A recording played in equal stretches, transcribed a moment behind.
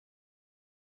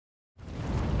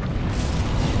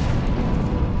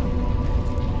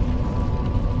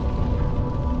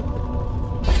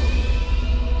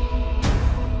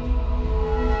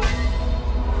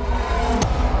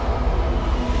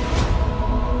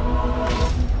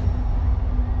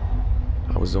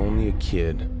was only a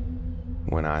kid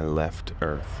when I left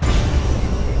Earth.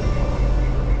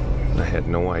 I had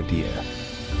no idea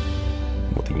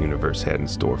what the universe had in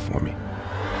store for me.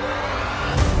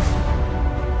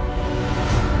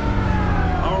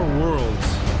 Our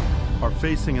worlds are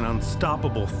facing an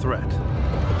unstoppable threat.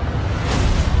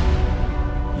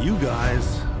 You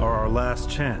guys are our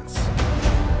last chance.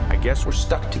 I guess we're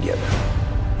stuck together,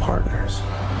 partners.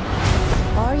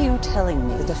 Are you telling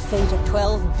me the fate of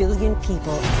 12 billion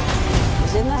people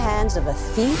is in the hands of a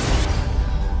thief,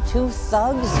 2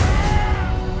 thugs,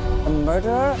 a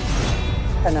murderer,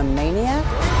 and a maniac?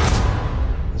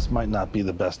 This might not be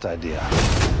the best idea.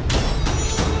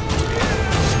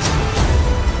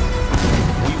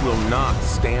 We will not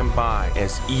stand by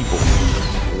as evil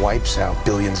wipes out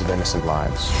billions of innocent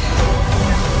lives.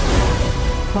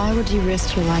 Why would you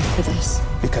risk your life for this?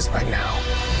 Because right now,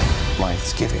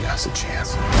 life's giving us a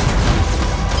chance.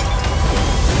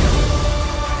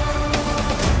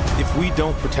 If we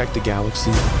don't protect the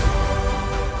galaxy,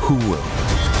 who will?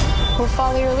 We'll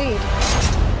follow your lead.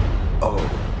 Oh,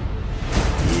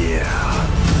 yeah.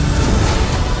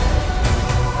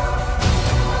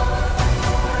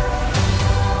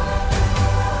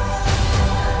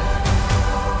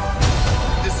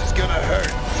 This is gonna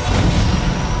hurt.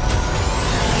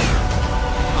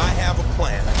 I have a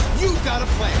plan. You got a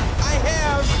plan. I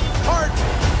have part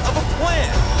of a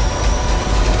plan.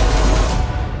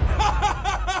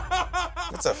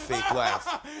 That's a fake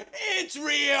laugh. It's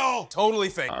real. Totally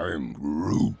fake. I'm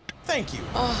Groot. Thank you.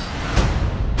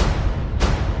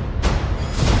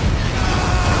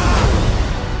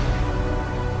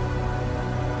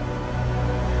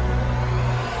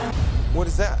 What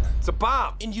is that? It's a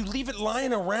bomb. And you leave it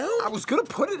lying around? I was gonna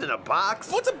put it in a box.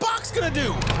 What's a box gonna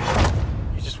do?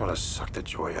 You just want to suck the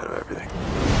joy out of everything.